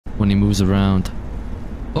when he moves around.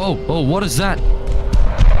 Oh, what is that?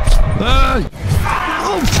 Hey!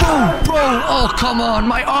 Oh, bro! Oh, come on!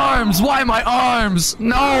 My arms! Why my arms?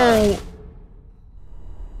 No!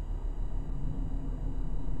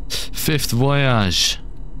 Fifth voyage.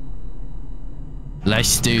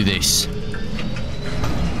 Let's do this.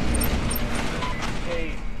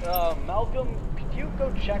 Hey, Malcolm, could you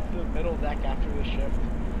go check the middle deck after the shift?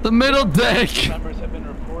 The middle deck! Members have been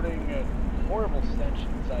reporting a horrible stench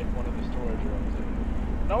inside one of the storage rooms,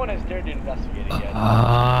 and no one has dared to investigate it yet.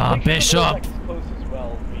 Make sure Bishop! the middle deck is closed as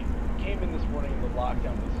well. We came in this morning and the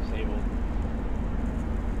lockdown was disabled.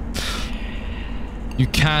 You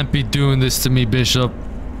can't be doing this to me, Bishop.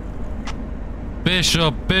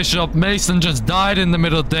 Bishop, Mason just died in the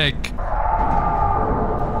middle deck.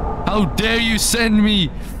 How dare you send me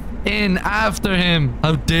in after him?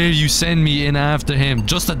 How dare you send me in after him?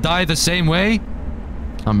 Just to die the same way?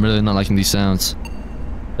 I'm really not liking these sounds.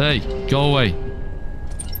 Hey, go away.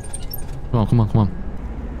 Come on.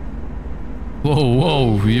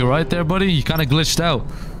 Whoa, you right there, buddy? You kind of glitched out.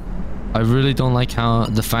 I really don't like how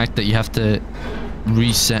the fact that you have to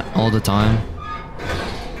reset all the time.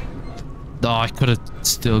 Oh, I could have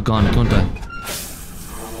still gone, couldn't I?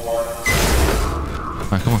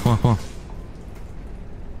 Alright, come on.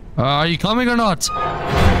 Are you coming or not? Right.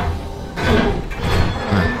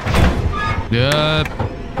 Yep.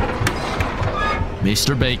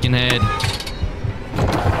 Mr. Baconhead.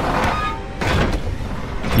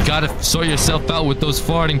 You gotta sort yourself out with those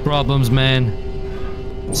farting problems, man.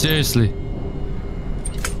 Seriously.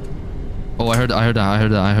 Oh, I heard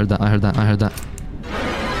that.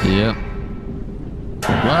 Yep.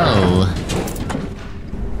 Whoa.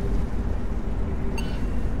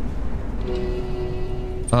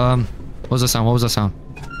 What was that sound?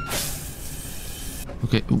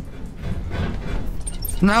 Okay. Ooh.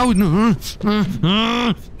 No.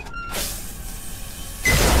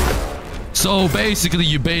 So basically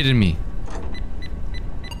you baited me.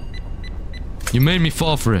 You made me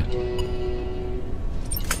fall for it.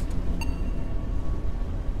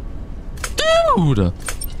 Dude!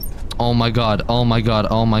 Oh my god. Oh my god.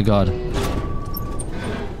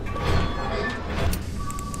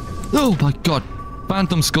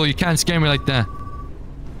 Phantom Skull, you can't scare me like that.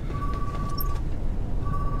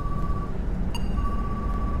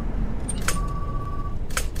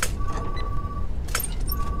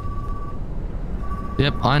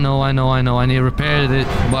 Yep, I know. I need to repair it,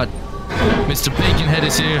 but Mr. Baconhead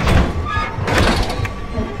is here.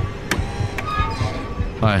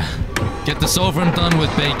 Alright. Get this over and done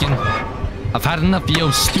with, Bacon. I've had enough of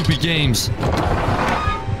your stupid games.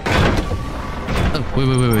 Oh,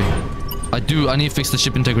 wait. I need to fix the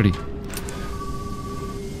ship integrity.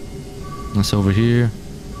 That's over here.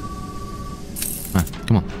 Alright,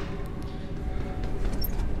 come on.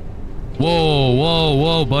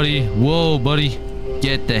 Whoa, buddy. Whoa, buddy.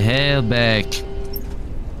 Get the hell back.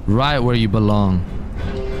 Right where you belong.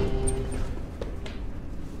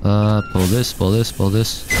 Pull this.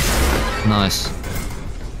 Nice.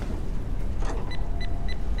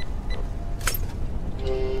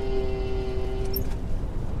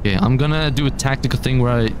 Okay, I'm gonna do a tactical thing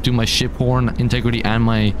where I do my ship horn integrity and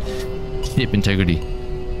my ship integrity.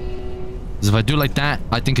 Because if I do like that,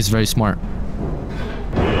 I think it's very smart.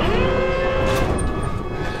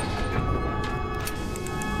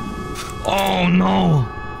 Oh no!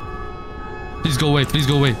 Please go away.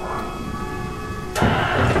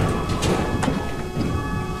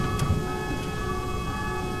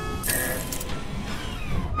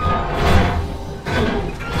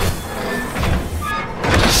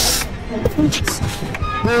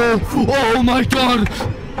 Oh my god!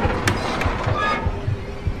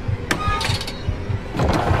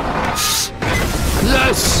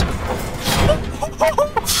 Yes!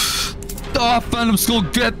 Oh, Phantom Skull,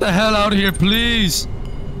 get the hell out of here, please!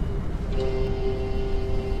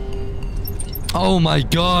 Oh my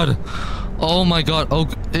god!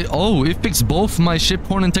 Oh, it fixed both my ship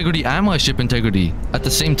horn integrity and my ship integrity at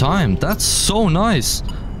the same time. That's so nice.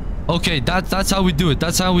 Okay, that's how we do it.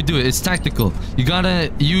 It's tactical. You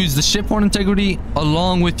gotta use the ship horn integrity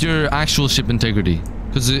along with your actual ship integrity.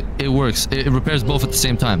 Because it works. It repairs both at the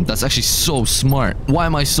same time. That's actually so smart. Why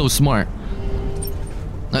am I so smart?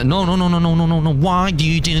 No. Why do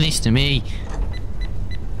you do this to me?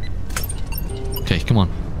 Okay, come on.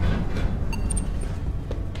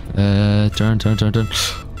 Turn.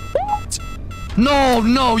 What?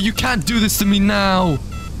 No, you can't do this to me now.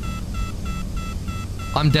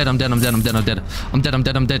 I'm dead.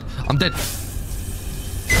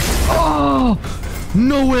 Oh!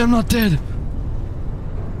 No way I'm not dead.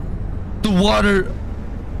 The water.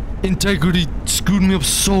 Integrity screwed me up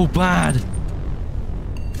so bad.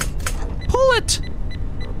 Pull it.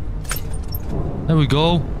 There we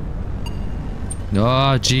go.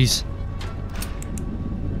 Oh, jeez.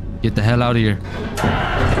 Get the hell out of here.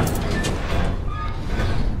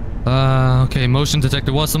 Okay, motion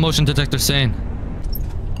detector. What's the motion detector saying?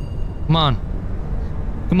 Come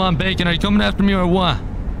on. Come on, Bacon. Are you coming after me or what?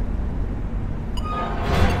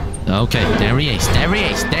 Okay, there he is. There he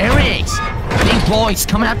is. There he is. Big boys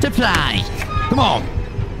coming up to play. Come on.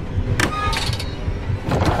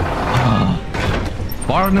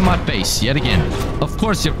 Farting in my face yet again. Of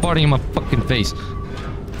course you're farting in my fucking face.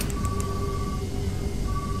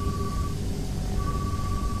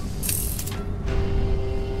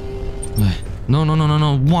 No, no, no, no,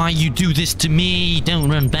 no. Why you do this to me? Don't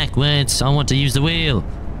run backwards. I want to use the wheel.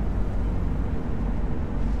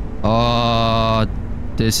 Oh,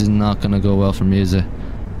 this is not gonna go well for me, is it?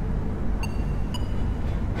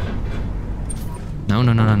 No,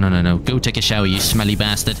 no, no, no, no, no, no. Go take a shower, you smelly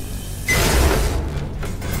bastard.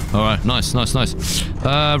 Alright, nice, nice, nice.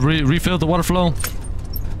 Refill the water flow.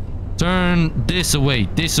 Turn this away,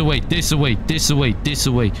 this away, this away, this away, this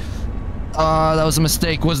away. That was a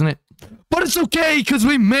mistake, wasn't it? But it's okay, because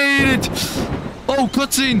we made it! Oh,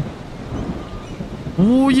 cutscene!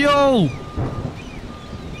 Oh, yo!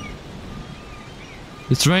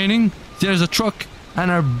 It's raining, there's a truck, and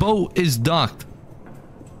our boat is docked.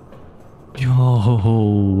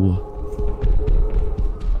 Yo!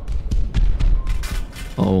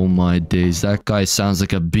 Oh my days, that guy sounds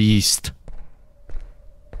like a beast.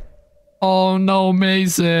 Oh no,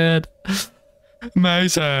 Mason!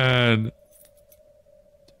 Mason!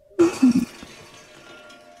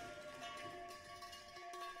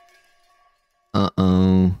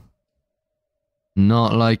 Uh-oh.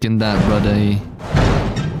 Not liking that, buddy.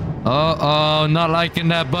 Uh-oh, not liking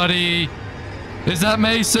that, buddy. Is that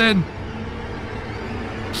Mason?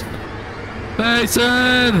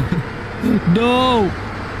 Mason! No!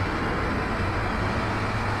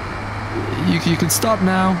 You can stop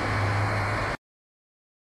now.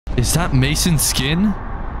 Is that Mason's skin?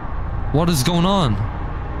 What is going on?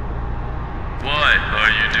 Why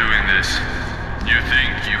are you doing this? You think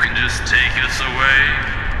you can just take us away?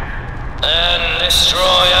 And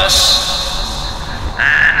destroy us?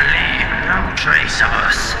 And leave no trace of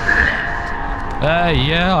us left?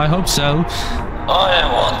 Yeah, I hope so. I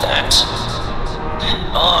don't want that.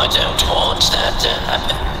 I don't want that to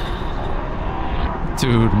happen.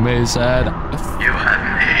 Dude, Mason. You have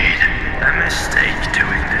made a mistake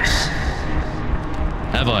doing this.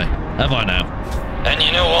 Have I? Have I now? And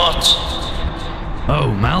you know what?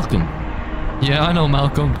 Oh, Malcolm. Yeah, I know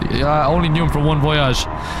Malcolm. Yeah, I only knew him for one voyage.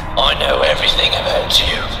 I know everything about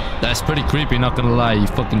you. That's pretty creepy, not gonna lie, you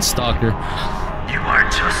fucking stalker. You are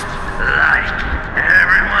just like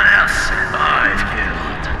everyone else I've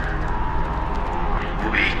killed.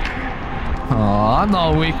 Weak. Oh, I'm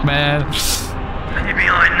not weak, man. Maybe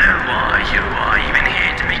I know why you are even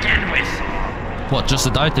here to begin with. What, just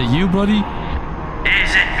to die to you, buddy?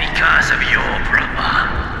 Is it because of your brother?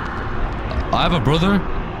 I have a brother?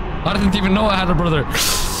 I didn't even know I had a brother.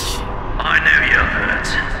 I know you're hurt.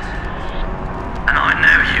 And I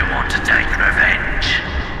know you want to take revenge.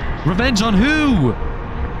 Revenge on who?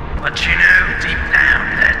 But you know deep down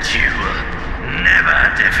that you will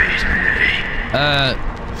never defeat me.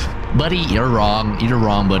 Buddy, you're wrong. You're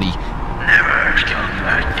wrong, buddy. Never come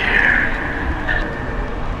back here.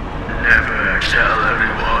 Never tell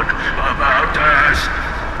anyone about us.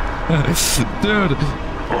 Dude.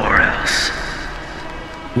 Or else.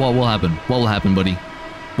 What will happen? What will happen, buddy?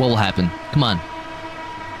 What will happen? Come on.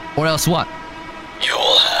 Or else what?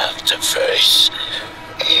 You'll have to face me.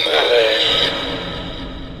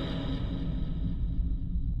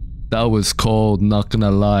 That was cold, not gonna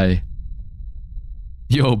lie.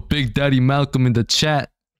 Yo, Big Daddy Malcolm in the chat.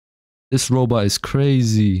 This robot is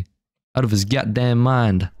crazy. Out of his goddamn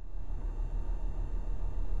mind.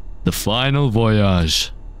 The final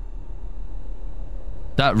voyage.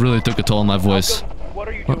 That really took a toll on my voice. What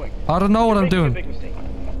are you doing? I don't know what I'm You're doing. making a big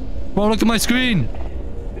mistake. Bro, look at my screen.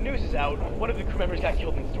 The news is out. One of the crew members got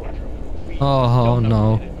killed in the storage room. We Oh, don't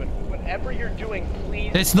know no. who did it, but whatever you're doing,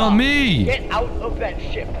 please It's stop. not me. Get out of that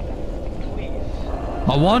ship. Please.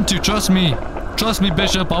 I want to, trust me. Trust me,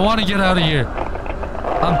 Bishop. I want to get out of here.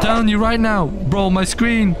 I'm telling you right now. Bro, my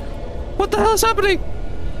screen. What the hell is happening?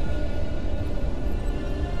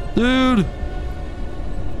 Dude.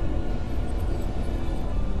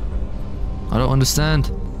 I don't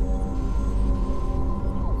understand.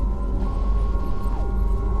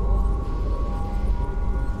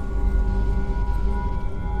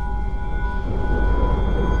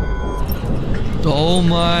 Oh Oh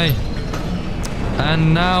my.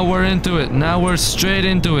 And now we're into it. Now we're straight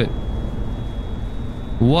into it.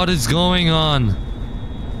 What is going on?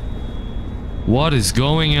 What is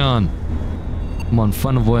going on? Come on,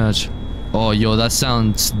 fun of voyage. Oh, yo, that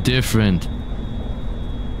sounds different.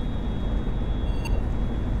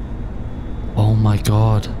 Oh my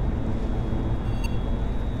god.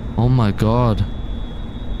 Oh my god.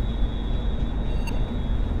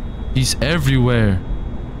 He's everywhere.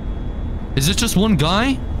 Is it just one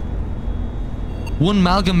guy? One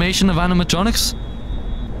amalgamation of animatronics?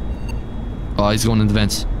 Oh, he's going in the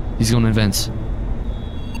vents. He's going in vents.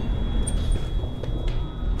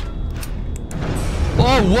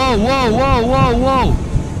 Oh, whoa, whoa, whoa, whoa, whoa!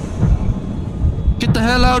 Get the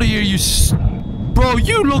hell out of here, you bro,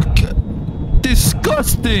 you look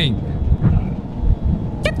disgusting!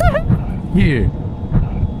 Get the hell here!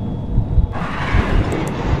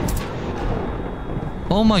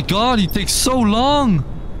 Oh my god, he takes so long!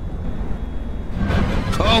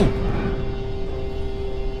 Oh!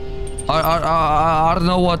 I don't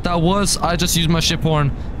know what that was. I just used my ship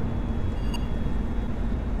horn.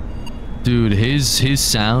 Dude, his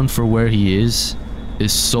sound for where he is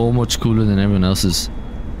so much cooler than everyone else's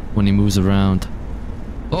when he moves around.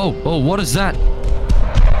 Oh, what is that?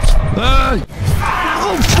 Hey!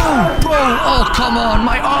 Oh, bro! Oh, come on!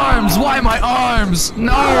 My arms! Why my arms?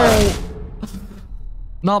 No!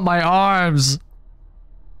 Not my arms!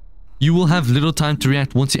 You will have little time to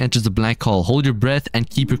react once he enters the black hole. Hold your breath and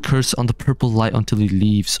keep your cursor on the purple light until he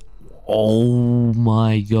leaves. Oh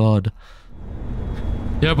my god.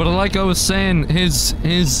 Yeah, but like I was saying,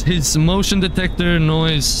 his motion detector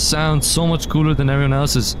noise sounds so much cooler than everyone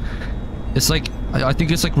else's. It's like, I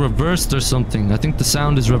think it's like reversed or something. I think the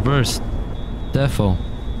sound is reversed.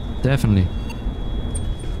 Definitely.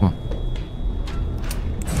 Come on.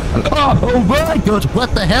 Oh my god,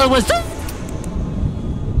 what the hell was that?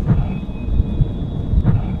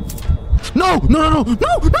 No! What are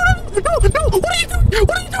you doing?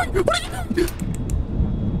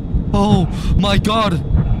 Oh my god.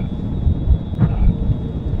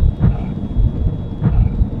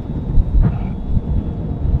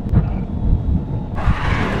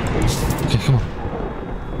 Okay, come on.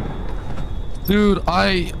 Dude,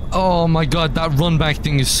 oh my god, that run back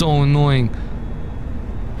thing is so annoying.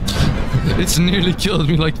 It's nearly killed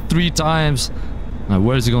me like 3 times. Alright,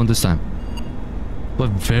 where is he going this time?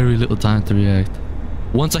 But very little time to react.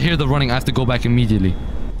 Once I hear the running, I have to go back immediately.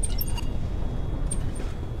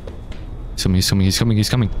 He's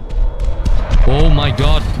coming. Oh my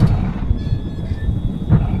god.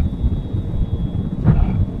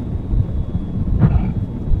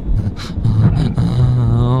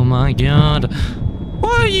 Oh my god.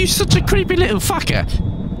 Why are you such a creepy little fucker?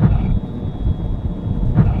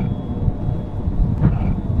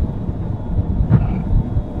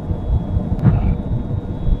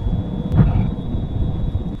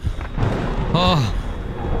 Oh,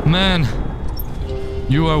 man.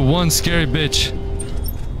 You are one scary bitch.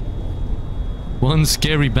 One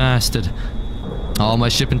scary bastard. Oh, my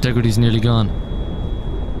ship integrity is nearly gone.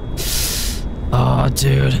 Oh,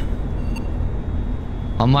 dude.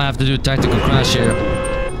 I might have to do a tactical crash here.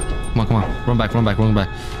 Come on. Run back.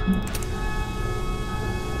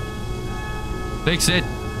 Fix it.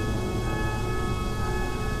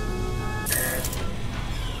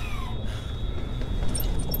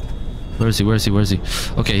 Where is he?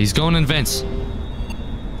 Okay, he's going in vents.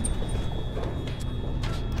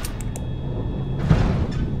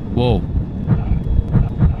 Whoa.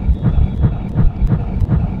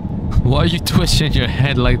 Why are you twitching your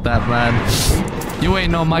head like that, man? You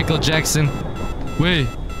ain't no Michael Jackson. Wait.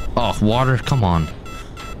 Oh, water? Come on.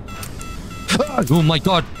 Oh my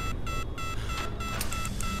god.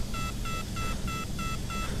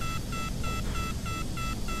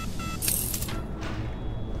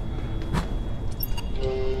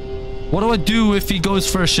 What do I do if he goes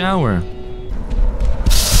for a shower?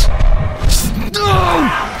 No!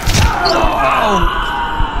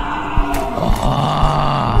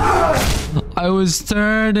 I was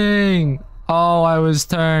turning. Oh, I was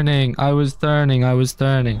turning. Oh,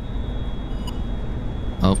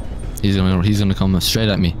 he's gonna come straight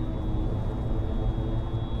at me.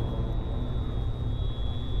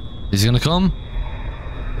 Is he gonna come?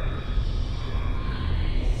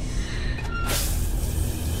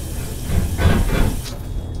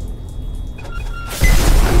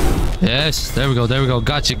 Yes, there we go.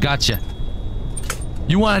 Gotcha.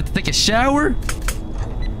 You wanted to take a shower?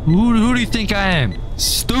 Who do you think I am?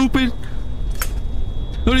 Stupid?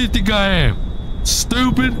 Who do you think I am?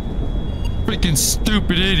 Stupid? Freaking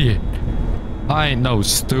stupid idiot. I ain't no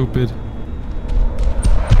stupid.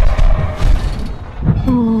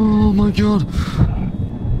 Oh my god.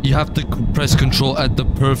 You have to press control at the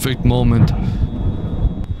perfect moment.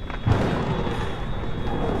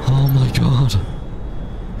 Oh my god.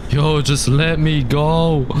 Yo, just let me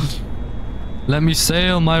go. Let me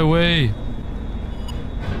sail my way.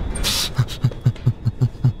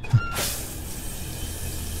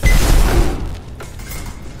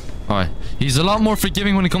 Alright. He's a lot more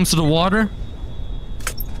forgiving when it comes to the water.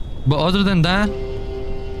 But other than that...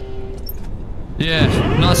 yeah,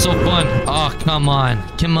 not so fun. Oh, come on.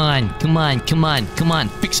 Come on. Come on. Come on. Come on.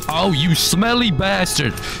 Fix... oh, you smelly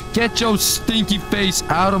bastard. Get your stinky face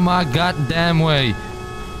out of my goddamn way.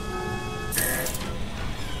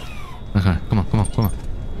 Okay, come on. Come on. Come on.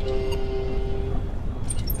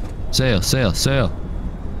 Sail. Sail. Sail.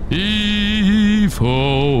 Heave-ho.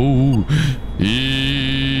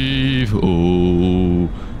 Heave-ho.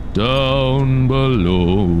 Down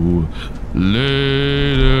below.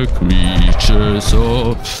 Let a creature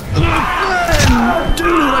so...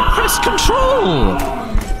 dude, I press control!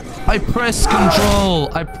 I press control!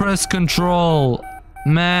 I press control!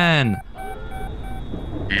 Man!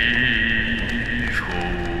 Heave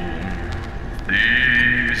home,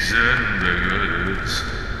 thieves and beggars,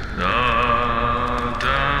 not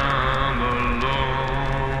down alone.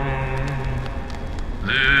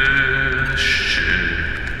 This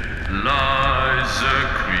ship lies a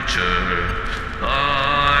creature, I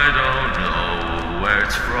don't know where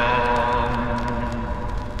it's from.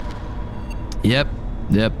 Yep,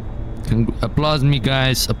 yep. Applaud me,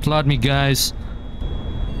 guys. Applaud me, guys.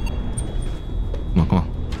 Come on, come on.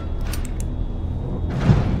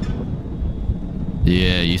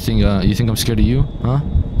 Yeah, you think I'm scared of you, huh?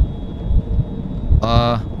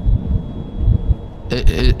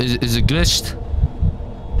 Is it glitched?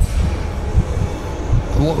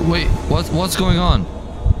 Wait, what's going on?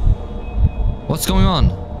 What's going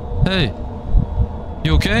on? Hey,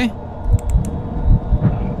 you okay?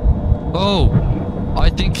 Oh, I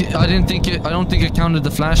don't think it counted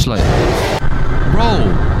the flashlight.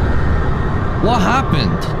 Bro, what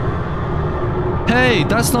happened? Hey,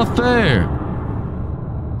 that's not fair.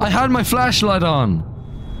 I had my flashlight on.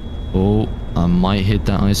 Oh, I might hit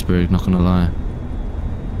that iceberg, not gonna lie.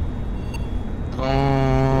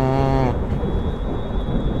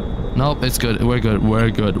 Nope, it's good. We're good. We're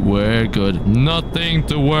good. We're good. Nothing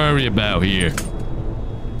to worry about here.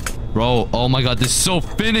 Bro, oh my god, this is so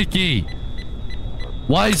finicky.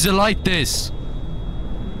 Why is it like this?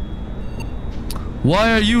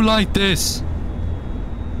 Why are you like this?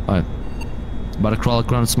 Alright. About to crawl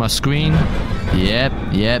across my screen. Yep,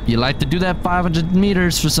 yep. You like to do that 500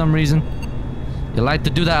 meters for some reason. You like to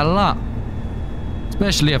do that a lot.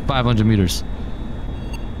 Especially at 500 meters.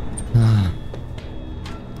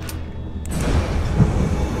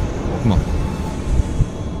 Come on.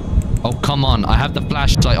 Oh, come on. I have the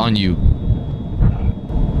flashlight on you.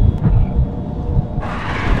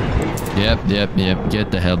 Yep, yep, yep. Get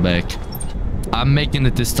the hell back. I'm making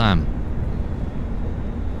it this time.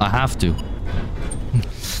 I have to.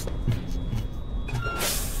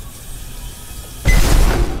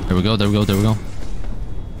 There we go, there we go, there we go.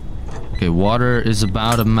 Okay, water is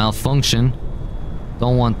about to malfunction.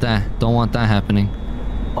 Don't want that. Don't want that happening.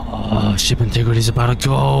 Oh, ship integrity is about to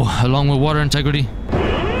go along with water integrity.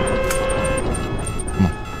 Come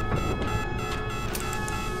on.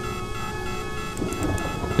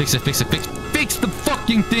 Fix it, fix it, fix the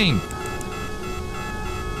fucking thing!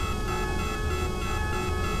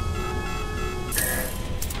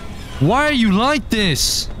 Why are you like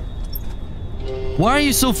this? Why are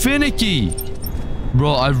you so finicky?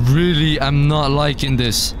 Bro, I really am not liking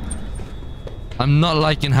this. I'm not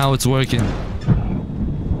liking how it's working.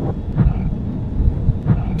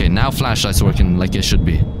 Okay, now flashlight's working like it should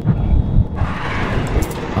be.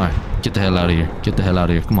 Alright, get the hell out of here. Get the hell out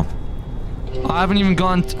of here. Come on. I haven't even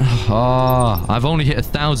gone... oh, I've only hit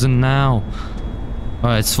 1,000 now.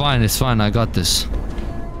 Alright, it's fine. It's fine. I got this.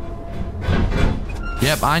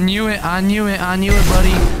 Yep, I knew it. I knew it. I knew it,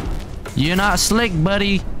 buddy. You're not slick,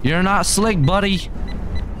 buddy. You're not slick, buddy.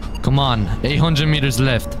 Come on. 800 meters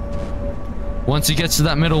left. Once he gets to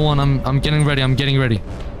that middle one, I'm getting ready. I'm getting ready.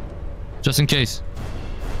 Just in case.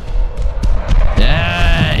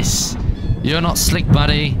 Yes! You're not slick,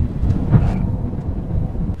 buddy.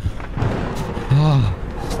 Oh.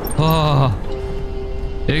 Oh.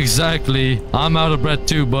 Exactly. I'm out of breath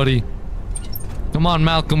too, buddy. Come on,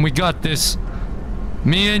 Malcolm. We got this.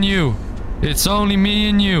 Me and you. It's only me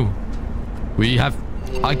and you. We have...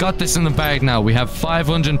 I got this in the bag now. We have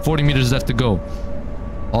 540 meters left to go.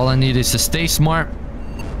 All I need is to stay smart.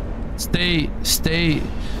 Stay...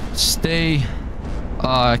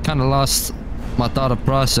 I kind of lost my thought of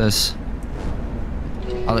process.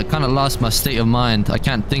 I kind of lost my state of mind. I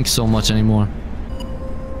can't think so much anymore.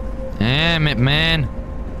 Damn it, man.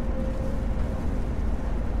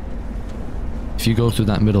 If you go through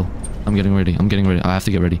that middle, I'm getting ready. I'm getting ready. I have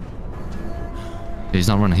to get ready. Okay, he's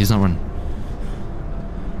not running. He's not running.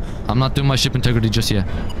 I'm not doing my ship integrity just yet.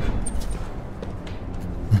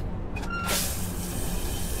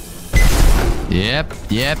 Yep.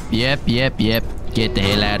 Get the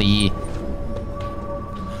hell out of here.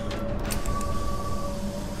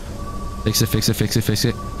 Fix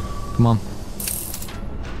it. Come on.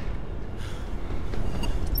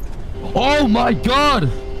 Oh my god!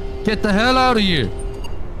 Get the hell out of here.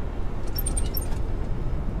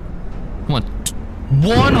 Come on.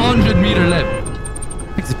 100 meter left.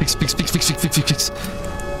 Fix.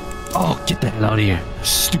 Oh, get the hell out of here.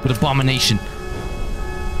 Stupid abomination.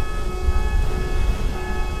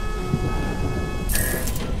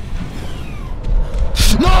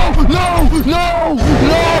 No!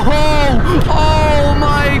 Oh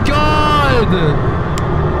my god!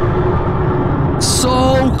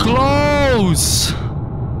 So close!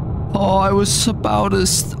 Oh, I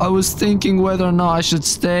was thinking whether or not I should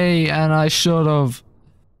stay, and I should have.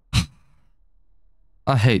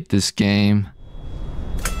 I hate this game.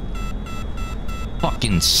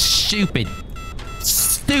 Fucking stupid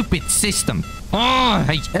system. Oh, I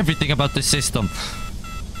hate everything about this system.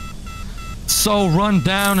 So run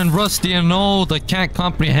down and rusty and old, I can't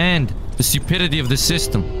comprehend the stupidity of the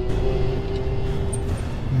system.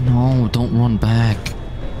 No, don't run back.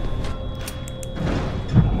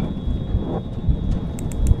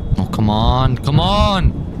 Oh, come on.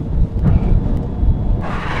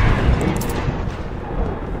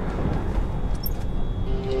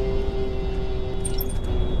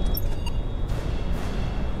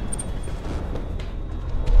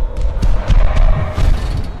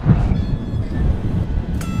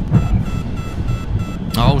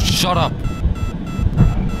 Oh, shut up.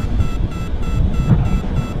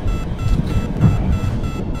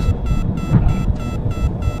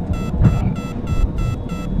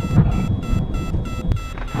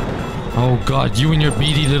 Oh god, you and your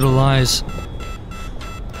beady little eyes.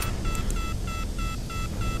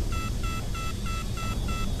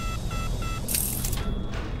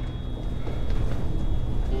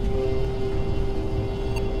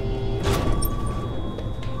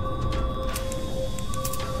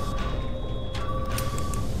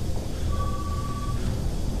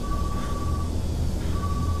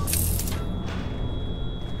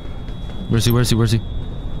 Where's he?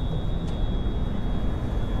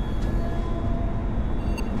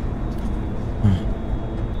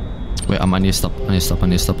 Wait, I need to stop.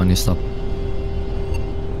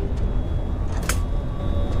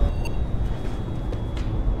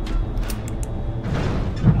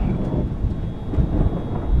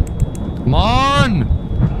 Come on!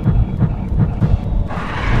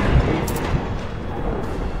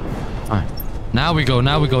 Alright. Now we go.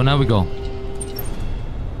 Come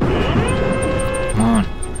on.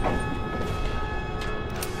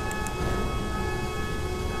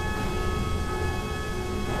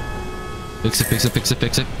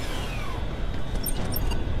 Fix it.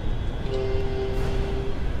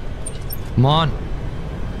 Come on.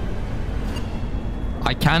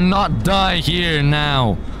 I cannot die here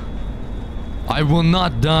now. I will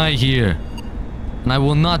not die here. And I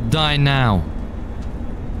will not die now.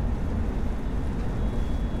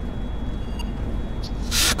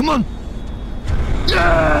 Come on.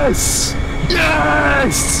 Yes!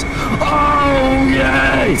 Oh,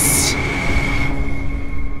 yes!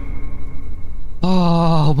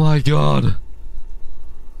 Oh my god.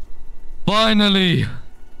 Finally!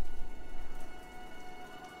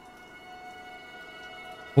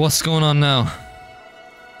 What's going on now?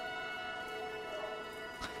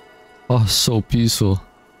 Oh, so peaceful.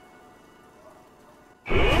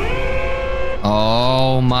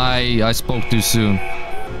 Oh my, I spoke too soon.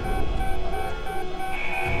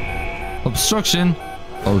 Obstruction.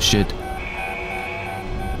 Oh shit.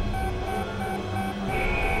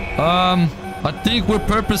 I think we're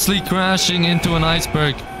purposely crashing into an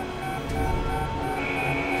iceberg.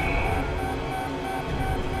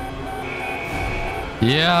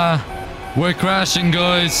 Yeah, we're crashing,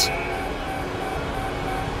 guys.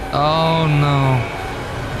 Oh no.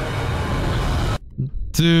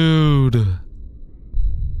 Dude.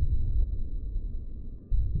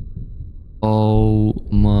 Oh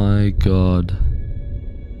my god.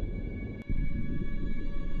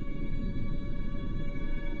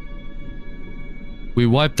 We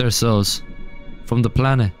wiped ourselves from the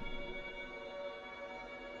planet.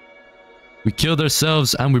 We killed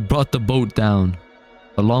ourselves and we brought the boat down.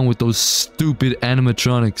 Along with those stupid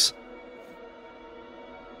animatronics.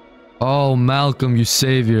 Oh, Malcolm, you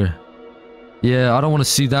savior. Yeah, I don't want to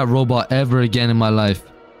see that robot ever again in my life.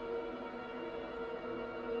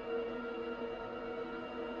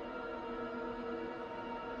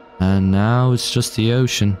 And now it's just the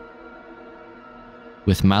ocean.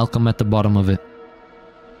 With Malcolm at the bottom of it.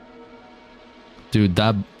 Dude,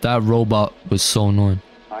 that robot was so annoying.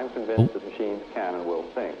 I'm convinced that machines can and will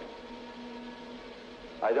think.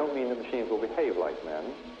 I don't mean that machines will behave like men.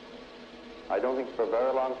 I don't think for a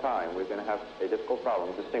very long time we're going to have a difficult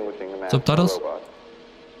problem distinguishing the man from the robot.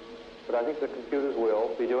 But I think that computers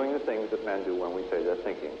will be doing the things that men do when we say they're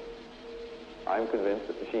thinking. I'm convinced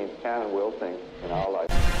that machines can and will think in our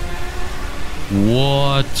life.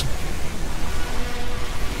 What?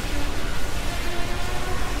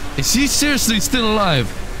 Is he seriously still alive?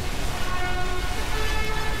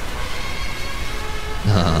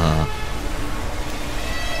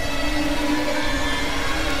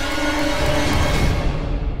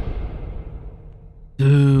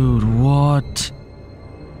 Dude, what?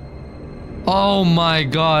 Oh my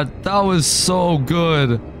god, that was so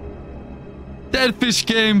good. Dead Fish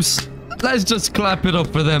Games, let's just clap it up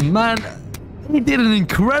for them, man. They did an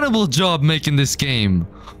incredible job making this game.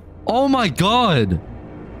 Oh my god.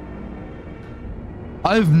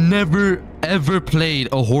 I've never ever played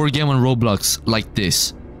a horror game on Roblox like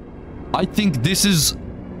this. I think this is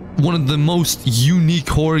one of the most unique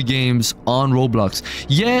horror games on Roblox.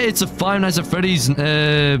 Yeah, it's a Five Nights at Freddy's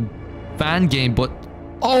fan game, but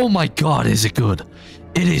oh my god, is it good.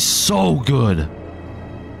 It is so good.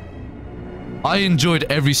 I enjoyed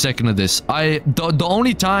every second of this. The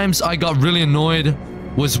only times I got really annoyed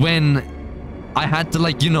was when I had to,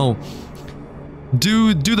 like, you know,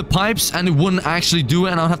 do the pipes and it wouldn't actually do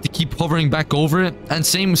it and I'd have to keep hovering back over it. And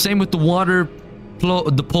same with the water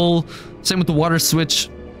pole, same with the water switch.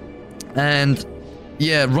 And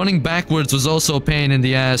yeah, running backwards was also a pain in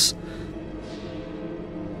the ass.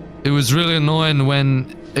 It was really annoying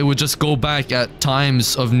when it would just go back at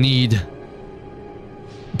times of need.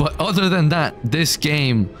 But other than that, this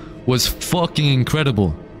game was fucking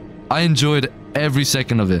incredible. I enjoyed every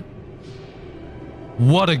second of it.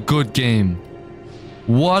 What a good game.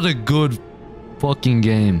 What a good fucking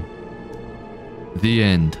game. The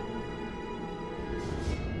end.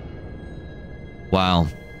 Wow.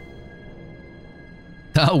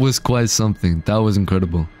 That was quite something. That was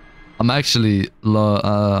incredible. I'm actually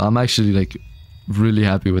like really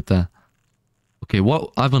happy with that. Okay,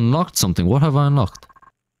 what? I've unlocked something. What have I unlocked?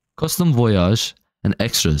 Custom voyage and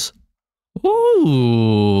extras.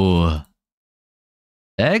 Ooh.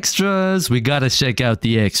 Extras. We gotta check out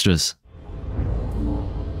the extras.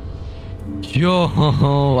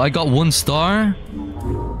 Yo, I got 1 star.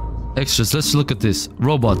 Extras. Let's look at this.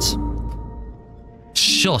 Robots.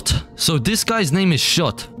 Shut. So this guy's name is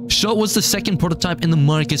Shut. Shut was the second prototype in the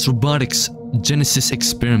Marcus Robotics Genesis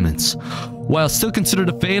experiments. While still considered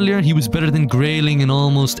a failure, he was better than Grayling in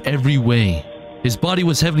almost every way. His body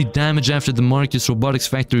was heavily damaged after the Marcus Robotics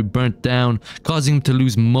factory burnt down, causing him to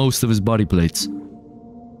lose most of his body plates.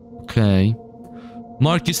 Okay.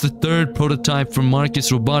 Marcus, the third prototype from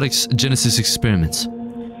Marcus Robotics Genesis experiments.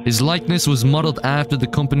 His likeness was modeled after the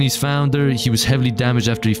company's founder. He was heavily damaged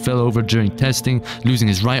after he fell over during testing, losing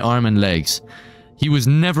his right arm and legs. He was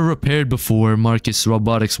never repaired before Marcus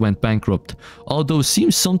Robotics went bankrupt, although it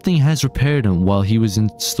seems something has repaired him while he was in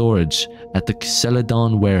storage at the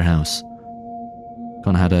Celadon warehouse.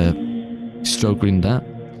 Kinda had a stroke reading that.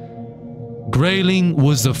 Grayling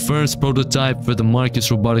was the first prototype for the Marcus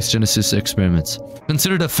Robotics Genesis experiments.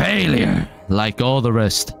 Considered a failure, like all the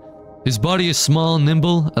rest. His body is small and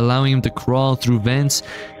nimble, allowing him to crawl through vents.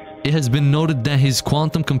 It has been noted that his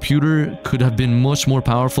quantum computer could have been much more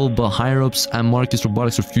powerful, but higher-ups at Marcus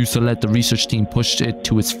Robotics refused to let the research team push it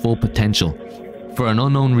to its full potential, for an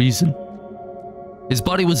unknown reason. His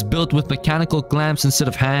body was built with mechanical clamps instead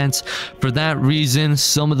of hands. For that reason,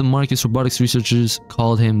 some of the Marcus Robotics researchers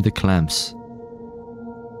called him the Clamps.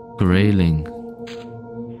 Grayling.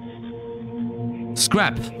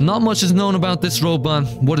 Scrap. Not much is known about this robot.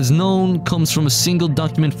 What is known comes from a single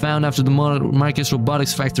document found after the Marcus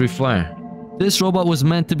Robotics factory fire. This robot was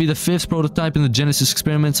meant to be the 5th prototype in the Genesis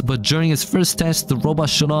experiments, but during its first test, the robot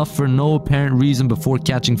shut off for no apparent reason before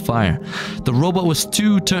catching fire. The robot was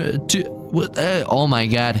oh my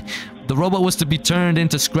god. The robot was to be turned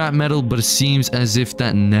into scrap metal, but it seems as if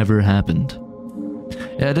that never happened.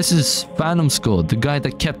 Yeah, this is Phantom Skull, the guy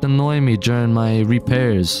that kept annoying me during my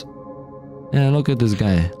repairs. Yeah, look at this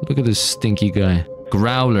guy. Look at this stinky guy.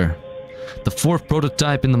 Growler. The 4th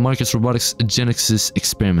prototype in the Marcus Robotics Genesis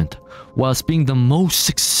experiment. Whilst being the most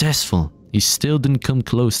successful, he still didn't come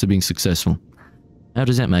close to being successful. How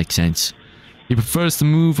does that make sense? He prefers to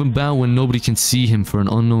move about when nobody can see him for an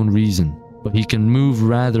unknown reason, but he can move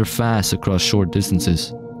rather fast across short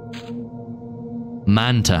distances.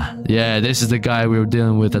 Manta. Yeah, this is the guy we were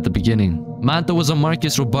dealing with at the beginning. Manta was a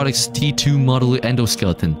Marcus Robotics T2 model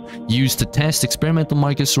endoskeleton, used to test experimental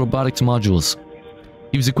Marcus Robotics modules.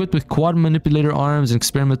 He was equipped with quad manipulator arms and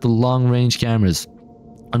experimental long-range cameras.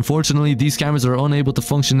 Unfortunately, these cameras are unable to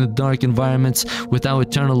function in dark environments without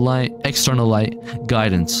external light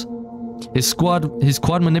guidance. His quad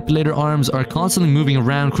manipulator arms are constantly moving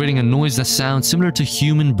around, creating a noise that sounds similar to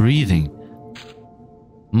human breathing.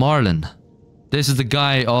 Marlin. This is the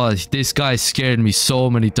guy. Oh, this guy scared me so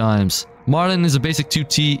many times. Marlin is a basic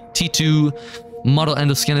T2 model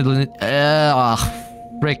endoskeleton.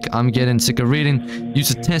 Frick, I'm getting sick of reading.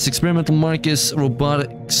 Used to test experimental Marcus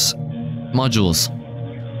Robotics modules.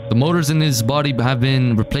 The motors in his body have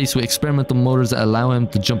been replaced with experimental motors that allow him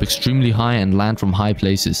to jump extremely high and land from high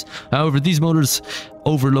places. However, these motors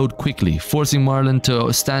overload quickly, forcing Marlin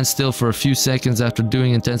to stand still for a few seconds after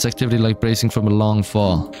doing intense activity like bracing from a long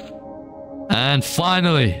fall. And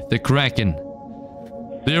finally, the Kraken.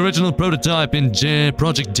 The original prototype in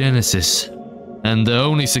Project Genesis. And the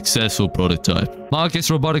only successful prototype. Marcus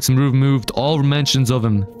Robotics removed all mentions of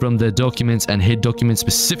him from their documents and hid documents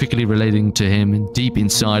specifically relating to him deep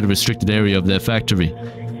inside a restricted area of their factory.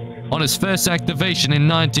 On his first activation in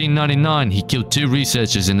 1999, he killed 2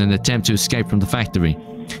 researchers in an attempt to escape from the factory.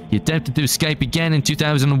 He attempted to escape again in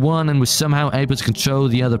 2001 and was somehow able to control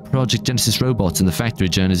the other Project Genesis robots in the factory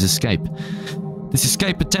during his escape. This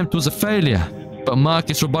escape attempt was a failure, but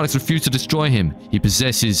Marcus Robotics refused to destroy him. He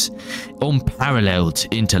possesses unparalleled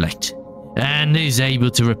intellect, and is able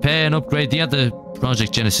to repair and upgrade the other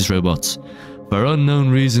Project Genesis robots. For unknown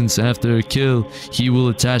reasons, after a kill, he will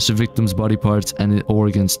attach the victim's body parts and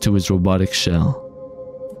organs to his robotic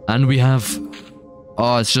shell. And we have...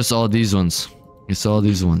 oh, it's just all these ones. It's all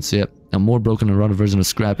these ones, yep. A more broken and rotted version of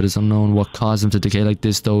scrap. It is unknown what caused him to decay like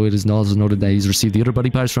this, though it is also noted that he's received the other body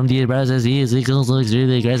parts from the process. He is also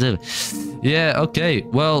extremely aggressive. Yeah, okay,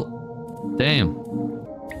 well, damn.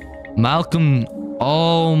 Malcolm,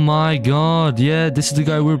 oh my god, yeah, this is the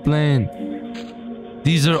guy we're playing.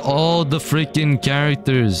 These are all the freaking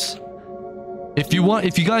characters. If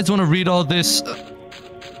you guys want to read all this,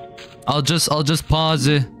 I'll just pause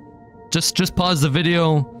it. Just pause the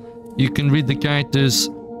video. You can read the characters,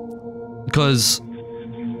 because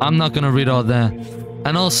I'm not gonna read all that.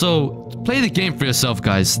 And also, play the game for yourself,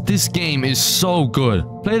 guys. This game is so good.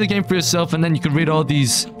 Play the game for yourself, and then you can read all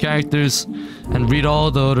these characters and read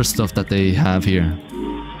all the other stuff that they have here.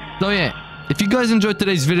 So yeah, if you guys enjoyed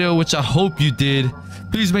today's video, which I hope you did,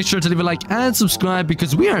 please make sure to leave a like and subscribe,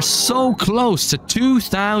 because we are so close to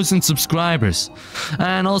 2,000 subscribers.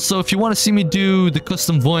 And also, if you want to see me do the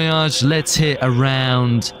custom voyage, let's hit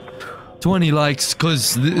around 20 likes,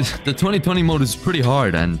 because the 2020 mode is pretty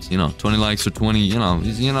hard, and you know, 20 likes for 20, you know what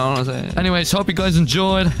I'm saying. Anyways, hope you guys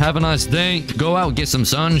enjoyed. Have a nice day. Go out, get some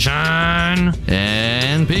sunshine,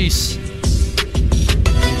 and peace.